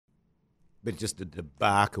but just a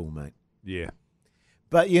debacle, mate. Yeah.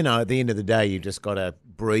 But, you know, at the end of the day, you've just got to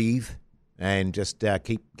breathe and just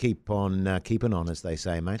keep on keeping on, as they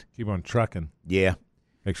say, mate. Keep on trucking. Yeah.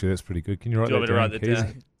 Actually, that's pretty good. Can you write Do you want that me to down, write that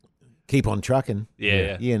Keezy? down? Keep on trucking.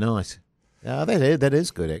 Yeah. Yeah, nice. That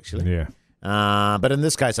is good, actually. Yeah. But in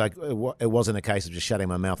this case, it wasn't a case of just shutting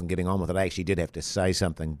my mouth and getting on with it. I actually did have to say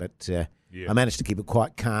something, but I managed to keep it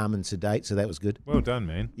quite calm and sedate, so that was good. Well done,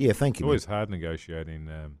 man. Yeah, thank It's you. always hard negotiating,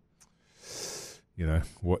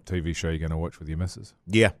 what TV show you're going to watch with your missus.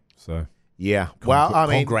 Yeah, So, yeah. Well, I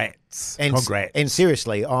mean, congrats. congrats. And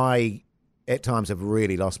seriously, I at times have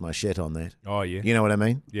really lost my shit on that. Oh, yeah. You know what I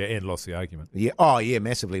mean? Yeah, and lost the argument. Yeah. Oh, yeah,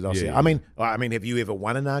 massively lost it. Yeah. I mean, have you ever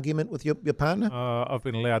won an argument with your partner? I've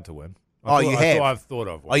been allowed to win. You have? I've thought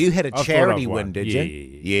I've won. Oh, you had a I've thought charity I've won. win, did Yeah,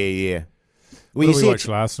 you? Yeah. Yeah. What Well, did you we watch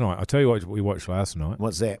said, last night? I'll tell you what we watched last night.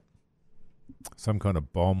 what's that? Some kind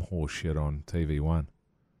of bomb horse shit on TV1.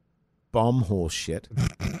 Bomb horse shit.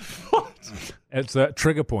 It's a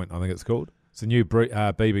Trigger Point, I think it's called. It's a new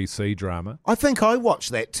BBC drama, I think I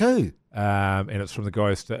watched that too. and it's from the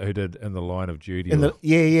guys who did In the Line of Duty.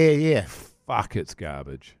 Yeah. Fuck, it's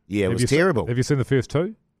garbage. Yeah, it Have was you terrible. Have you seen the first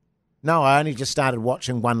two? No, I only just started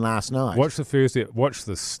watching one last night. Watch the first. Watch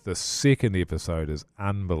the second episode is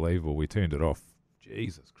unbelievable. We turned it off.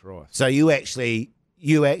 Jesus Christ. So you actually,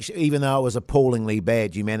 even though it was appallingly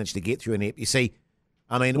bad, you managed to get through an ep. You see,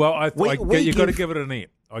 I mean, Well, you got to give- give it an ep.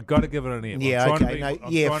 I got to give it an ep. Yeah, I'm trying okay, to be, no,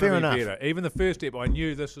 I'm yeah, trying fair to be enough. better. Even the first ep, I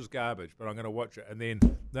knew this was garbage, but I'm going to watch it. And then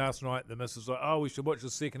last night, the missus was like, "Oh, we should watch the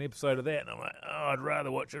second episode of that." And I'm like, "Oh, I'd rather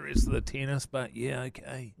watch the rest of the tennis." But yeah,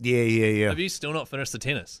 okay. Yeah. Have you still not finished the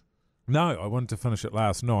tennis? No, I wanted to finish it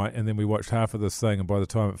last night, and then we watched half of this thing, and by the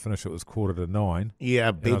time it finished, it was 8:45. Yeah,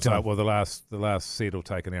 And I was bedtime. like, well, the last set will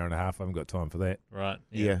take an hour and a half. I haven't got time for that. Right.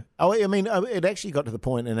 Yeah. Oh, I mean, it actually got to the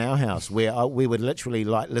point in our house where we would literally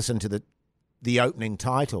like listen to the opening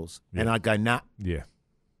titles, and Yeah. I'd go, nah, Yeah.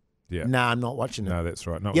 I'm not watching it. No, that's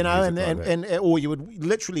right. Not You with know, music like that. and or you would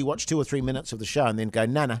literally watch 2 or 3 minutes of the show and then go,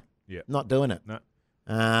 nah, Yeah. not doing it. No.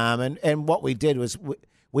 And what we did was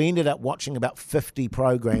we ended up watching about 50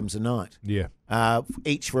 programs a night, Yeah.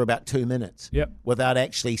 each for about 2 minutes. Yep. Without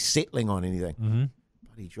actually settling on anything. Mm-hmm.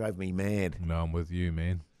 Bloody drove me mad. No, I'm with you,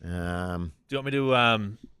 man. Do you want me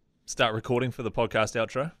to start recording for the podcast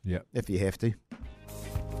outro? Yep. If you have to.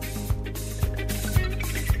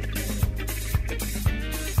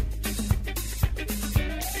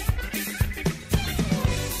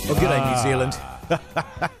 Well, g'day, New Zealand.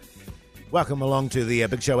 Welcome along to the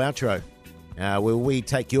Big Show outro, where we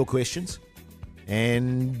take your questions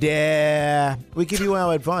and we give you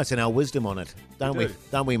our advice and our wisdom on it, don't we? do.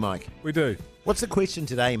 Don't we, Mike? We do. What's the question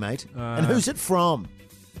today, mate? And who's it from?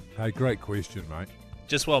 Hey, great question, mate.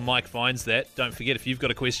 Just while Mike finds that, don't forget, if you've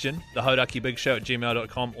got a question, the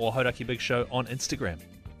hodakibigshow@gmail.com or hodakibigshow on Instagram.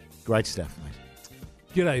 Great stuff, mate.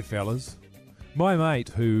 G'day, fellas. My mate,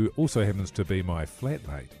 who also happens to be my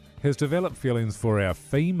flatmate, has developed feelings for our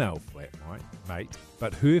female flatmate,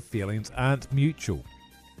 but her feelings aren't mutual.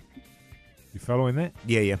 You following that?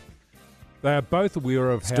 Yeah. They are both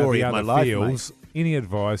aware of how Story the of my other life, feels. Any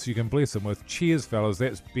advice you can bless them with? Cheers, fellas.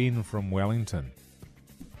 That's Ben from Wellington.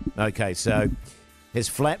 Okay, so his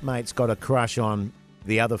flatmate's got a crush on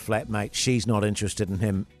the other flatmate. She's not interested in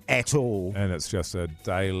him at all. And it's just a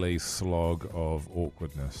daily slog of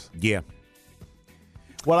awkwardness. Yeah.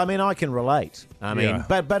 Well, I mean, I can relate. I mean, Yeah.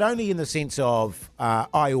 but only in the sense of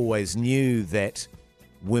I always knew that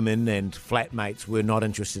women and flatmates were not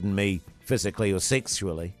interested in me physically or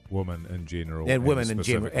sexually, Women in general. and women in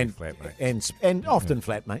general, specifically and flatmates. and often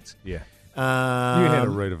flatmates. Yeah. You had a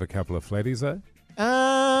Um, root of a couple of flatties, though?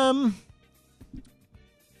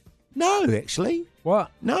 No, actually,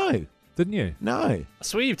 What? no. Didn't you? No. I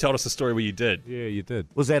swear you've told us a story where you did. Yeah, you did.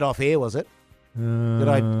 Was that off air, was it?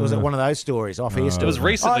 Was it one of those stories, off air It stories? was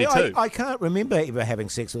recently too. I can't remember ever having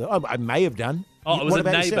sex with her. I may have done. Oh, it was What a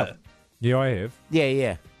about neighbour. yourself? Yeah, I have.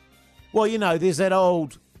 Yeah. Well, you know, there's the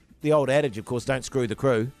old adage, of course, don't screw the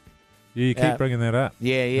crew. Yeah, you keep bringing that up.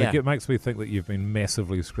 Yeah. It makes me think that you've been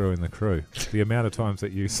massively screwing the crew. The amount of times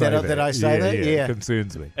that you say that. That I say that? Yeah. It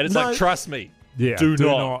concerns me. And it's No. like, trust me. Yeah, Do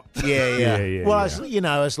not. Yeah. Yeah, Well, yeah. It's, you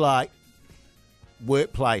know, it's like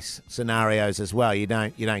workplace scenarios as well. You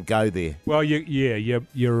don't go there. Well,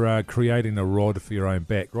 you're creating a rod for your own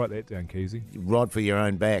back. Write that down, Keezy. Rod for your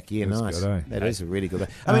own back. Yeah, That's nice. good, eh? That is a really good.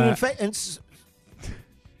 I mean, in fact, it's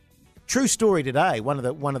true story today. One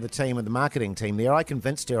of the team of the marketing team there, I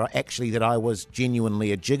convinced her actually that I was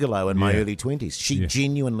genuinely a gigolo in my Yeah. early 20s. She Yeah.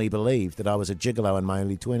 genuinely believed that I was a gigolo in my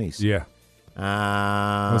early 20s. Yeah.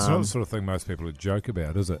 Well, it's not Um, the sort of thing most people would joke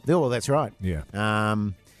about, is it? well, that's right. Yeah.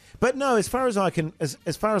 But no, as far as I can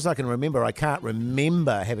remember, I can't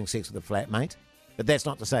remember having sex with a flatmate. But that's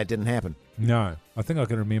not to say it didn't happen. No, I think I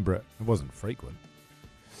can remember it. It wasn't frequent.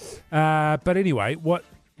 But anyway,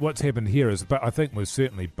 what's happened here is, but I think we've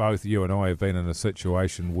certainly both, you and I, have been in a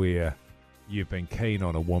situation where you've been keen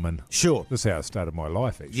on a woman. Sure. This is how it started my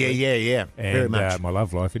life, actually. Yeah. And, Very much. my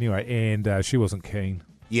love life, anyway. And she wasn't keen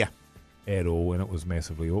Yeah. at all, and it was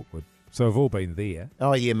massively awkward. So we've all been there.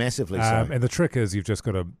 Oh, yeah, massively so. And the trick is you've just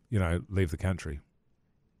got to, leave the country.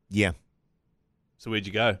 Yeah. So where'd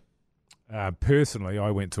you go? Personally,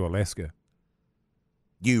 I went to Alaska.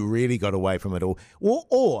 You really got away from it all.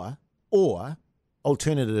 Or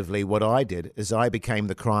alternatively, what I did is I became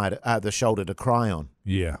the shoulder to cry on.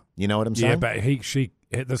 Yeah. You know what I'm saying? Yeah,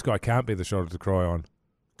 but this guy can't be the shoulder to cry on.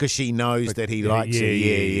 Because she knows that he likes it.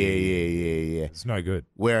 Yeah. It's no good.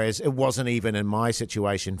 Whereas it wasn't even in my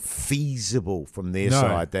situation feasible from their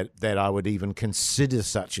side that I would even consider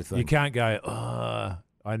such a thing. You can't go,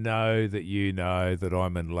 I know that you know that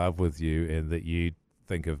I'm in love with you and that you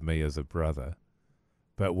think of me as a brother,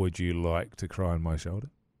 but would you like to cry on my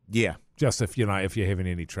shoulder? Yeah. Just if you're having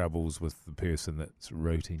any troubles with the person that's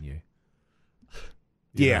rooting you.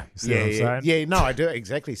 You see what I'm saying? Yeah, no, I do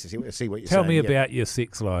exactly see what you're saying. Tell me about your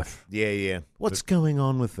sex life. Yeah. What's going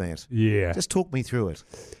on with that? Yeah. Just talk me through it.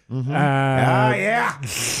 Mm-hmm.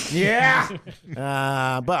 Yeah.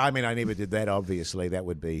 But I mean, I never did that. Obviously, that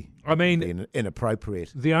would be.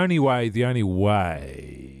 Inappropriate. The only way.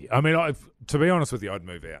 I mean, to be honest with you, I'd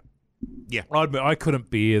move out. Yeah. I couldn't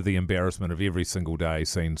bear the embarrassment of every single day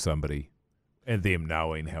seeing somebody and them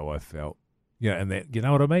knowing how I felt. Yeah, and that, you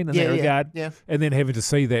know what I mean? In that regard. Yeah. And then having to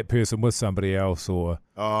see that person with somebody else, or,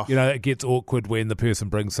 it gets awkward when the person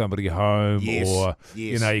brings somebody home, or,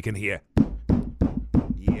 you can hear.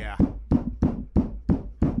 Yeah.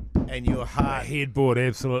 And your heart. The headboard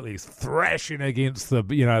absolutely thrashing against the,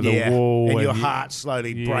 the wall. And your heart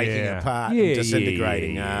slowly breaking apart and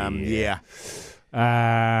disintegrating.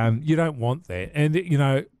 You don't want that.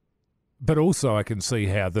 And, but also I can see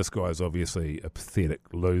how this guy's obviously a pathetic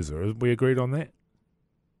loser. We agreed on that?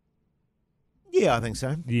 Yeah, I think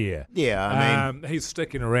so. Yeah. Yeah, I mean... he's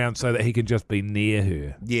sticking around so that he can just be near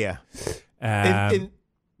her. Yeah.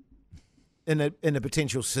 In a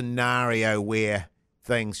potential scenario where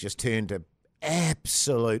things just turn to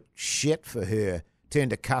absolute shit for her, turn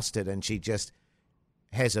to custard, and she just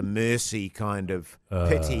has a mercy kind of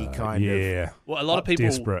pity kind of. Well, a lot of people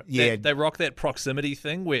desperate. They rock that proximity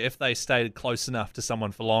thing where if they stayed close enough to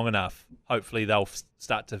someone for long enough, hopefully they'll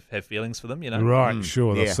start to have feelings for them, Right,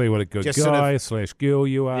 sure. They'll see what a good just guy / girl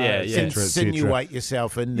you are, et cetera, insinuate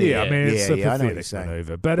yourself in there. Yeah, I mean, it's a pathetic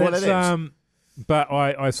maneuver. But but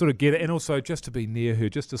I sort of get it. And also just to be near her,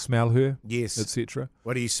 just to smell her, yes, etc.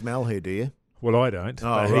 What do you smell her, do you? Well, I don't. Oh,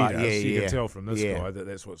 but he right. does. You can tell from this guy that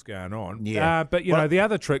that's what's going on. Yeah. But, the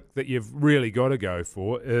other trick that you've really got to go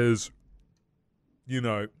for is, you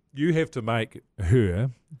have to make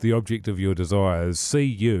her, the object of your desires, see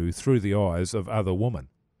you through the eyes of other women.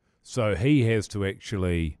 So he has to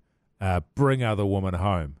actually bring other women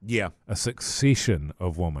home. Yeah. A succession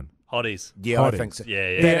of women. Hotties. Yeah, Hotties. I think so.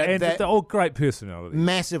 Yeah. They're all great personalities.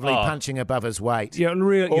 Massively punching above his weight. Yeah,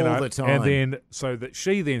 really, all the time. And then, so that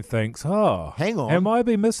she then thinks, hang on. Am I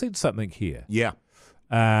be missing something here? Yeah.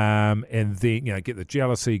 And then, get the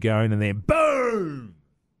jealousy going, and then boom!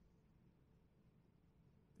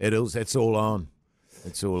 It's all on.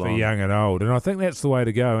 It's all for on. young and old. And I think that's the way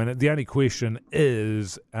to go. And the only question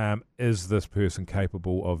is this person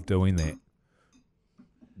capable of doing that?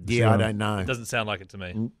 Yeah, I don't know. It doesn't sound like it to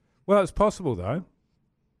me. Well, it's possible, though.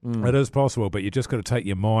 It is possible, but you just got to take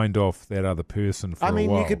your mind off that other person for a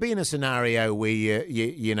while. You could be in a scenario where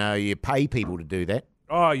you pay people to do that.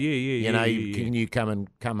 Oh, yeah. Can you come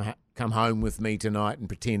home with me tonight and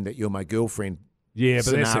pretend that you're my girlfriend? Yeah, but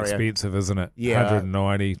scenario. that's expensive, isn't it? Yeah.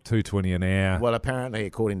 190, $220 an hour. Well, apparently,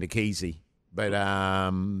 according to Keezy. But, No,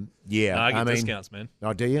 I get discounts, man.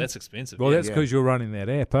 Oh, do you? That's expensive. Well, that's because you're running that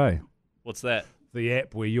app, eh? What's that? The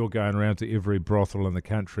app where you're going around to every brothel in the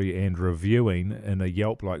country and reviewing, in a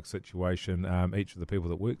Yelp-like situation, each of the people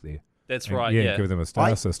that work there. That's and, right, give them a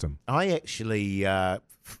star system. I actually, I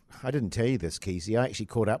didn't tell you this, Keezy. I actually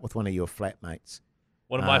caught up with one of your flatmates.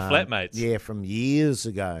 One of my flatmates? Yeah, from years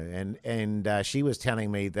ago. And she was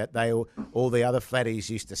telling me that all the other flatties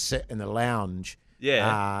used to sit in the lounge,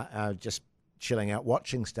 just chilling out,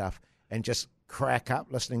 watching stuff, and just crack up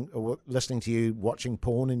listening to you watching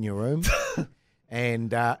porn in your room.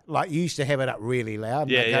 And you used to have it up really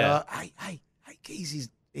loud. And go, hey, Keezy,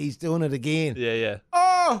 he's doing it again. Yeah.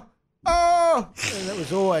 Oh! And it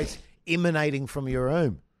was always emanating from your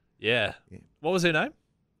room. Yeah. What was her name?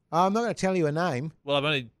 I'm not going to tell you her name. Well, I've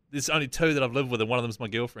only There's only two that I've lived with, and one of them's my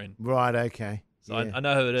girlfriend. Right, okay. So Yeah. I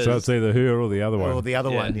know who it is. So it's either her or the other one. Or the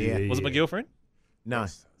other one, yeah. Was it my girlfriend? No.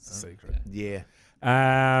 It's a secret. Yeah.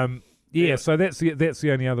 Yeah, so that's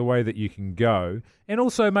the only other way that you can go. And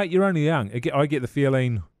also, mate, you're only young. I get the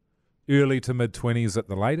feeling early to mid-20s at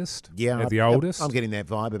the latest, Yeah. at the oldest. I'm getting that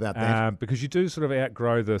vibe about that. Because you do sort of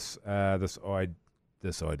outgrow this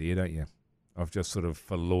idea, don't you? Of just sort of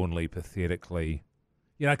forlornly, pathetically,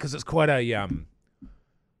 because it's quite a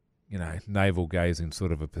navel-gazing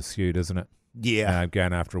sort of a pursuit, isn't it? Yeah.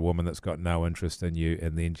 Going after a woman that's got no interest in you,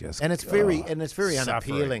 and then just And it's very suffering.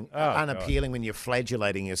 unappealing. Oh, God. Unappealing when you're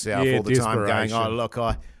flagellating yourself Yeah, all the time, going, desperation. "Oh, look,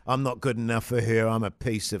 I'm not good enough for her. I'm a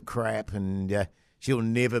piece of crap, and she'll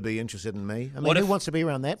never be interested in me." I mean, who wants to be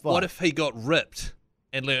around that vibe? What if he got ripped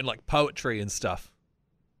and learned like poetry and stuff?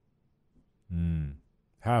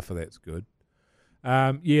 Half of that's good.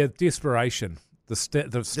 Desperation. The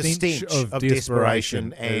stench of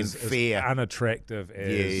desperation and is fear. as unattractive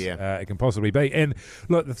as Yeah. It can possibly be. And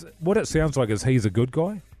look, what it sounds like is he's a good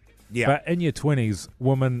guy. Yeah. But in your 20s,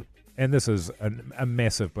 women, and this is a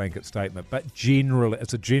massive blanket statement, but generally,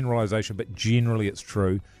 it's a generalisation, but generally it's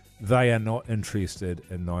true, they are not interested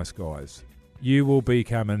in nice guys. You will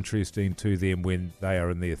become interesting to them when they are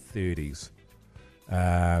in their 30s.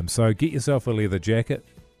 So get yourself a leather jacket,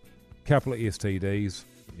 couple of STDs,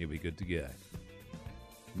 and you'll be good to go.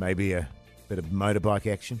 Maybe a bit of motorbike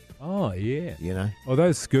action, Oh, yeah. Oh,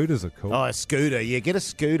 those scooters are cool. a scooter. Yeah, get a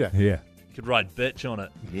scooter. Yeah. Could ride bitch on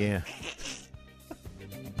it. Yeah.